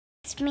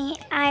it's me,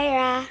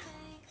 Ira.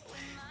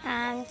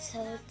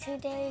 So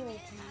today we're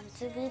going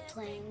to be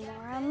playing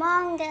more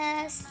Among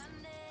Us.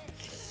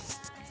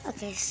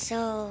 Okay,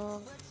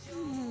 so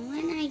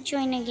when I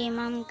join a game,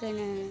 I'm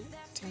gonna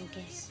tell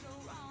guys.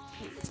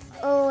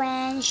 Oh,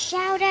 and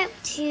shout out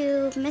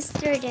to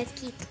Mr.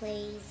 Ducky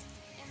Plays.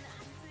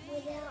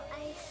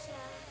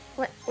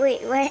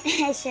 Wait,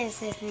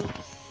 Aisha's with me.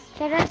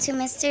 Shout out to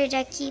Mr.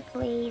 Ducky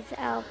Plays.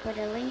 I'll put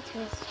a link to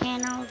his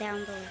channel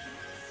down below.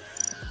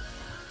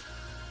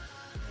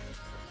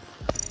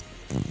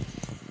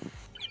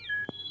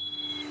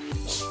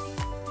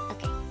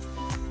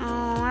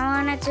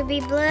 I want it to be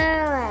blue.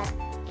 I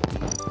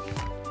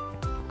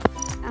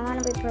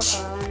want to be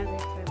purple.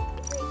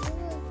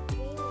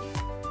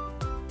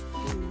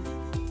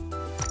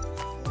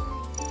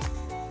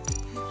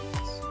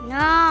 No,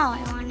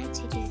 I wanted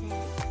to do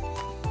that.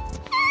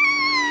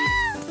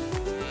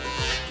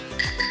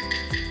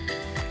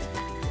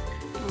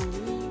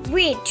 Oh,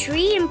 wait,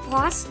 3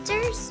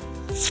 imposters?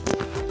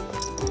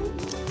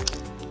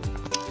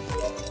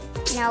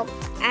 Nope,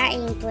 I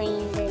ain't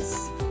playing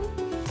this.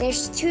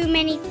 There's too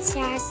many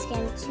tasks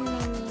and too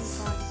many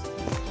imposters.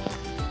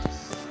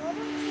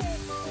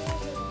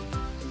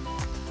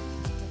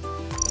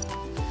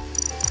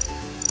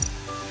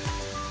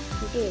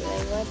 Dude,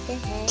 like what the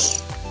heck?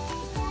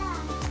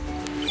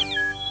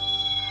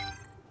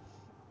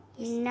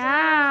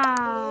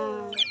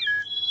 No.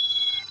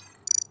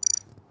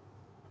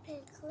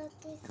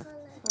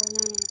 Oh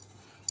no.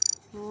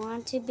 I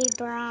want to be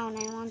brown.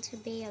 I want to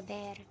be a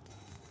bear.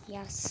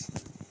 Yes.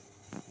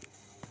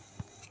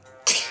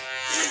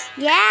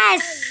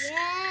 Yes!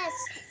 Yes!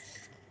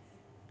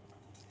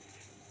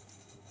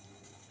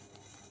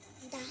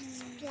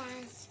 That's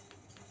plus.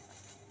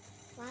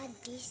 What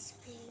this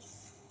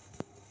place?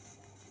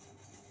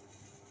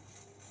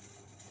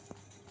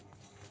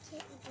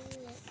 Can't do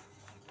it.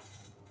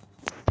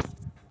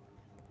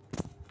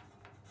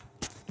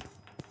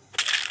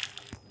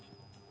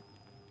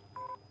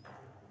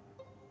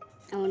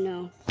 Oh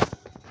no.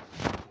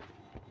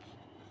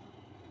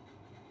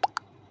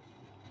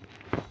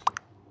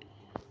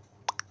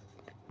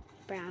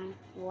 Brown,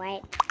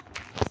 white.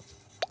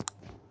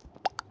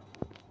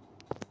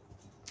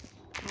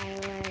 I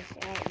was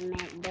at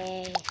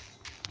midday.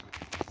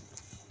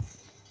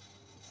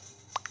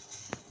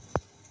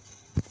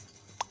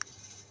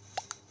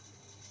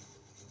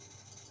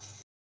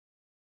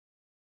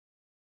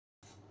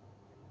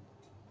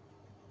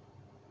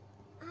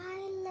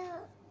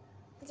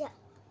 Yeah.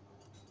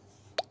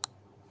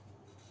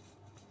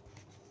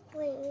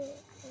 Wait.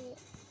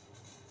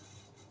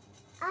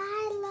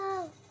 I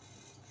love.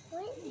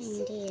 What is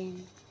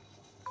Indian.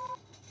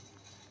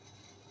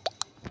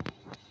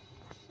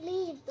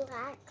 Leave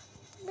black.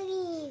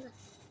 Leave.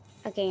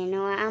 Okay, you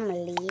know what? I'm gonna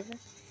leave.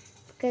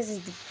 Because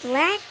the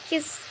black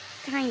is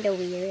kind of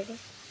weird.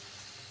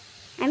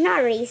 I'm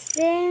not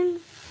racing.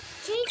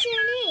 Change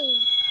your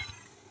name.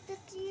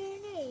 That's your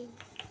name.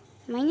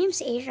 My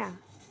name's Asia.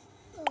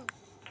 Oh.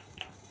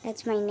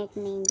 That's my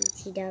nickname,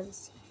 BT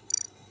Dubs.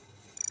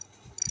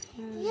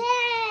 Yay,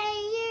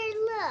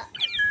 you look.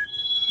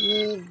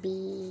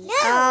 Maybe. No.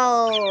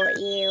 Oh,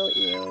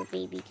 ew,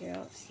 baby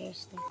girl.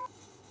 Seriously.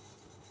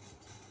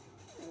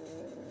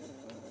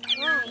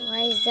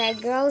 Why is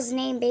that girl's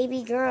name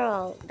baby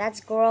girl?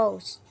 That's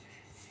gross.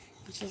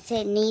 She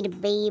said need a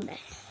baby.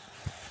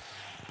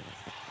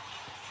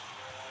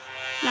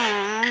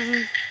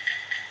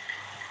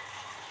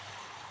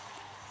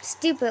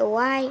 Stupid,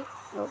 why?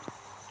 Oh.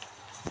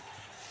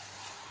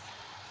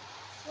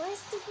 Why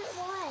stupid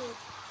white?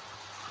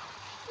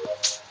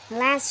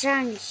 Last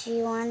round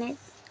she wanted,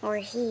 or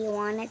he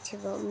wanted to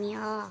vote me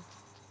off.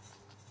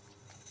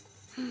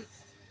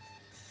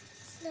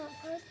 It's not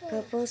purple.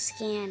 Purple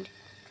scanned.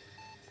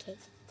 Okay.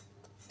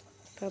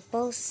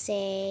 Purple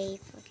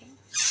safe. Okay.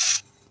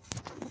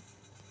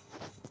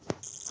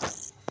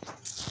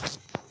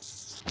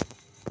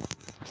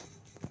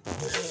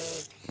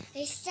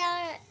 I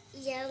saw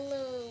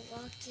yellow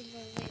walking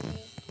over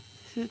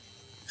me.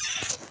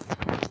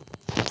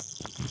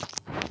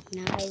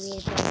 Now I will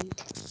don't.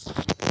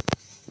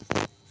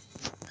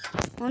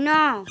 Oh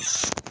no!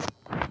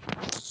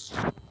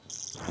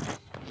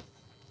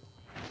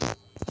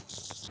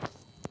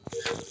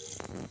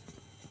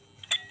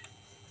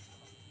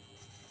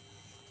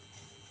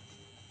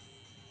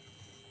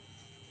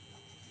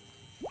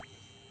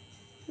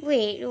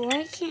 Wait,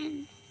 why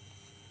can't...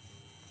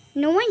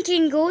 No one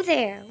can go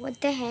there.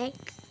 What the heck?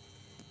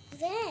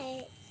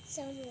 There,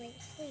 someone,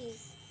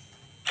 please.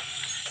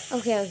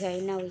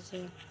 Okay, now we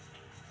can.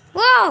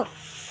 Whoa!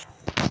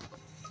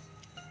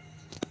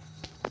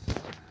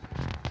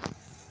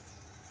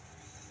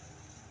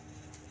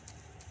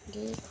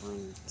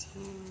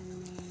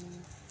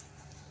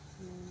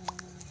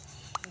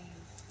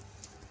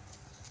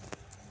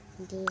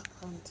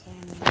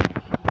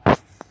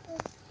 Decontamination.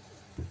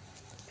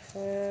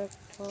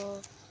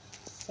 Purple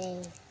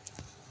safe.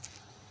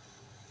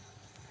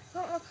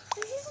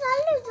 This is a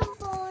little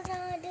board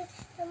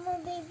on my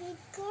baby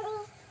girl.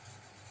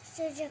 So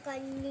I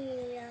got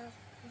Nila.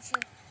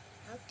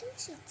 I think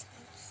she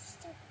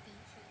touched it.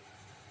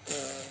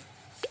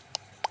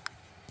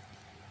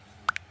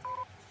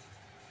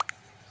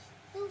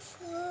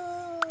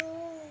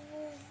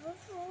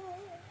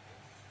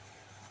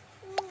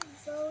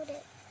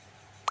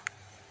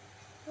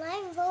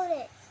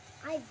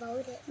 I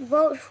voted.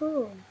 Vote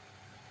who?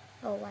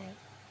 Oh, why?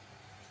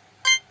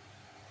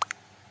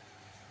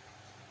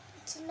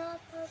 It's not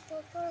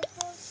purple,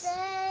 purple,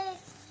 say.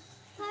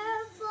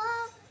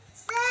 Purple,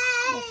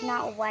 say. It's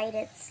not white,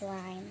 it's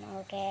slime,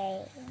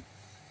 okay?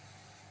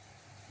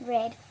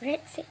 Red,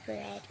 say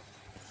red.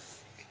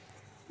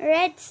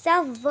 Red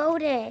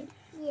self-voted.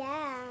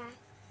 Yeah.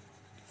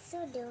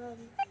 So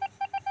dumb.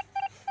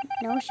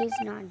 No, she's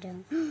not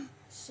dumb.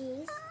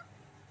 She's?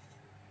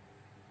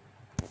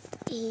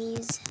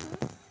 Is,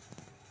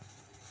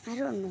 I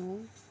don't know.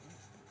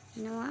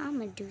 You know what? I'm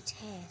gonna do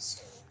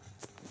test.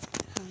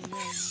 I'm gonna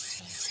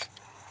test.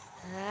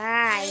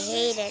 I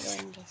hate it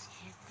when this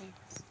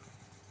happens.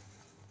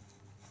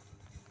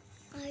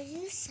 Are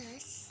you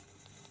sus?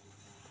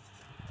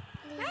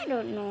 I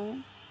don't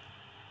know.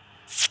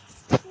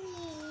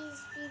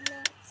 Please be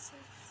not sus.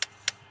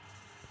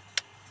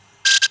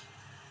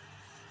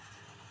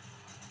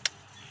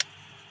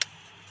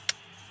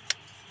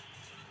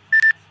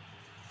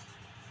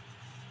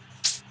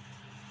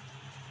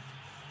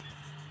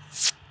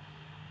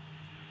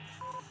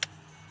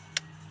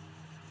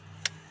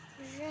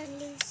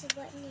 Rally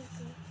sebuah ni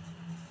ke?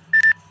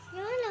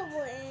 Yana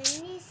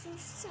buat ni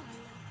susah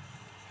lah.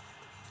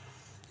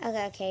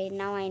 Okay,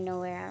 now I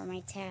know where are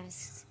my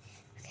tasks.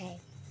 Okay.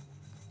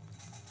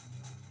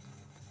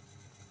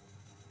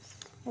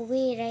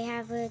 Wait, I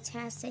have a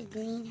task at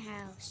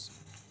greenhouse.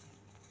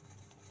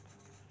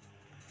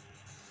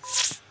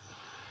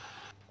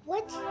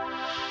 What?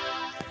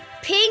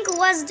 Pink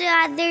was the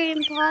other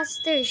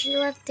imposter. She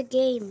left the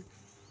game.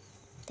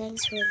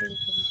 Thanks for leaving,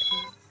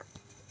 Pink.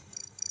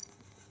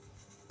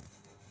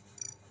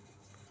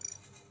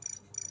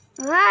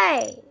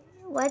 Why?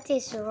 What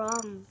is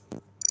wrong?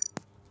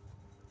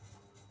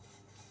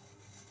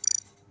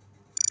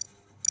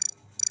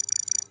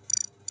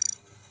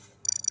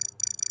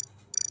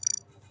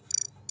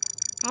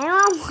 I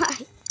don't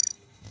want.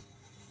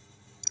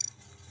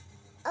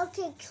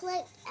 Okay,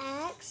 click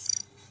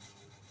X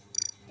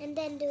and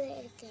then do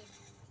it again.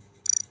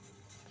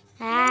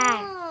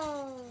 Ah.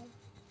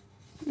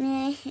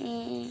 No.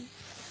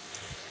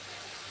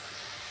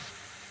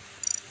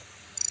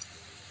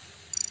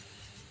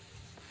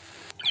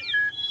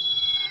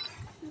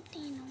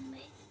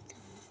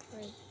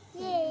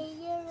 Yay,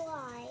 you're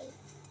right.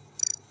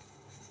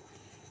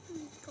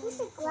 Who's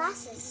the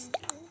glasses?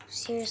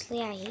 Seriously,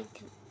 I hate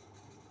them.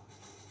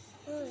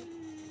 Mm.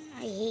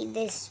 I hate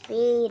this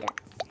speed.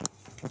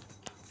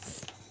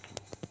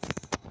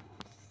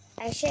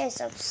 Aisha is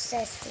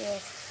obsessed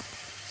with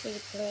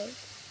replay.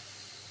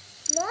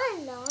 No,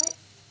 I'm not.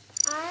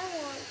 I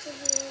want to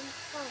be in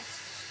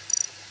first.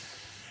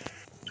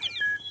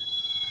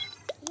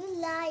 You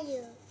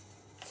liar.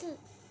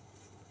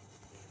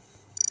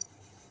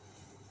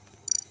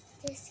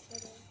 Just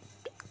kidding.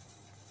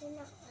 You're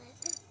not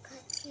like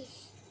cut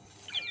teeth.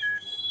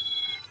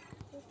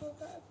 You got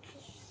a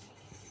piece.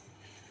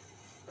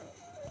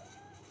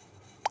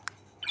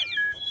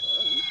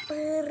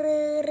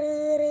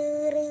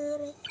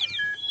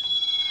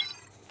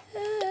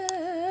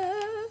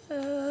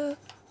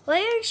 Why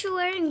aren't you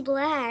wearing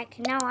black?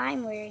 Now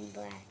I'm wearing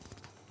black.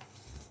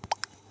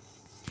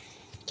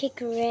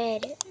 Kick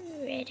red.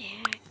 Red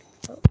hack.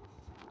 Oh.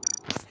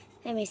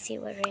 Let me see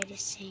what red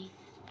is saying.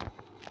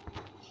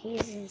 He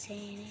isn't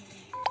saying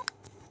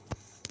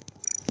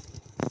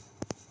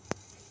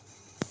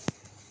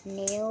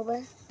anything.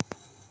 Noob.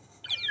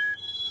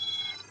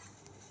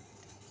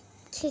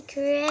 Kick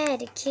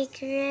red. Kick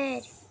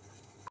red.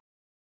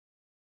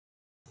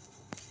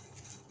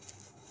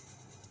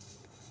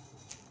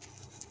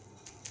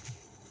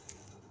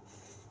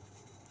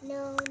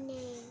 No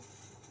name.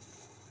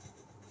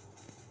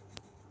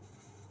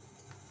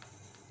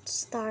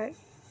 Start.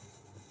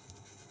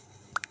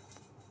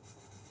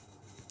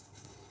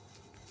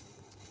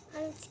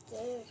 I'm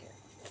scared.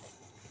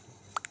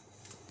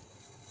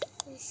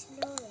 There's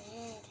no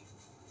red.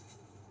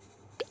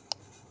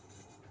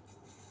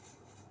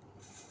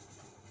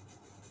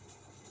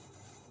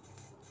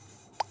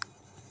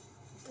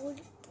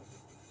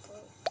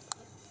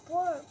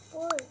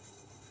 Board.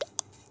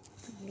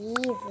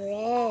 Leave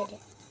red.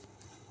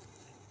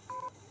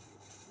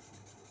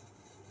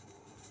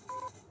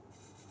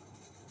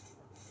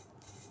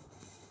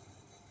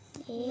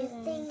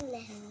 Nothing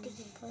left.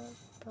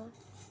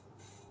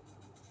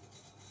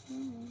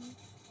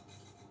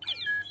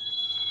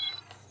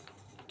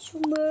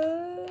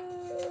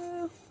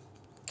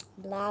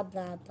 Blah,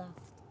 blah, blah.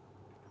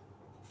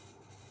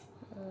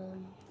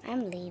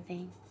 I'm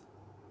leaving.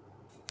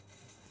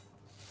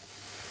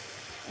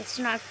 It's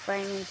not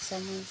fun when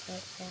someone's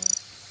like that.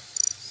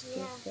 Stupid.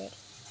 Yeah.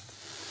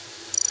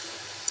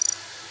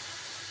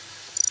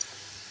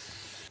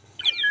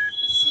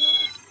 It's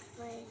not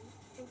fun.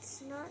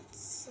 It's not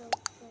so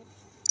good.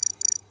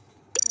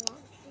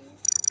 Okay.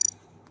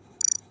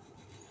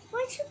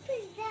 Why'd you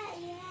pick that?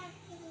 You have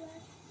to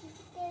look. You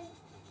pick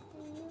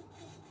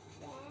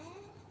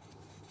that?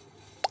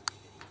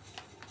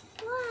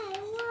 Why?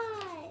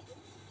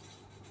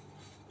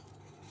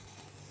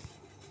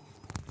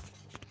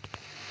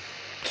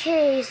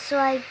 Okay, so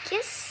I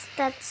guess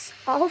that's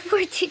all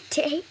for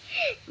today.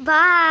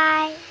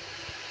 Bye.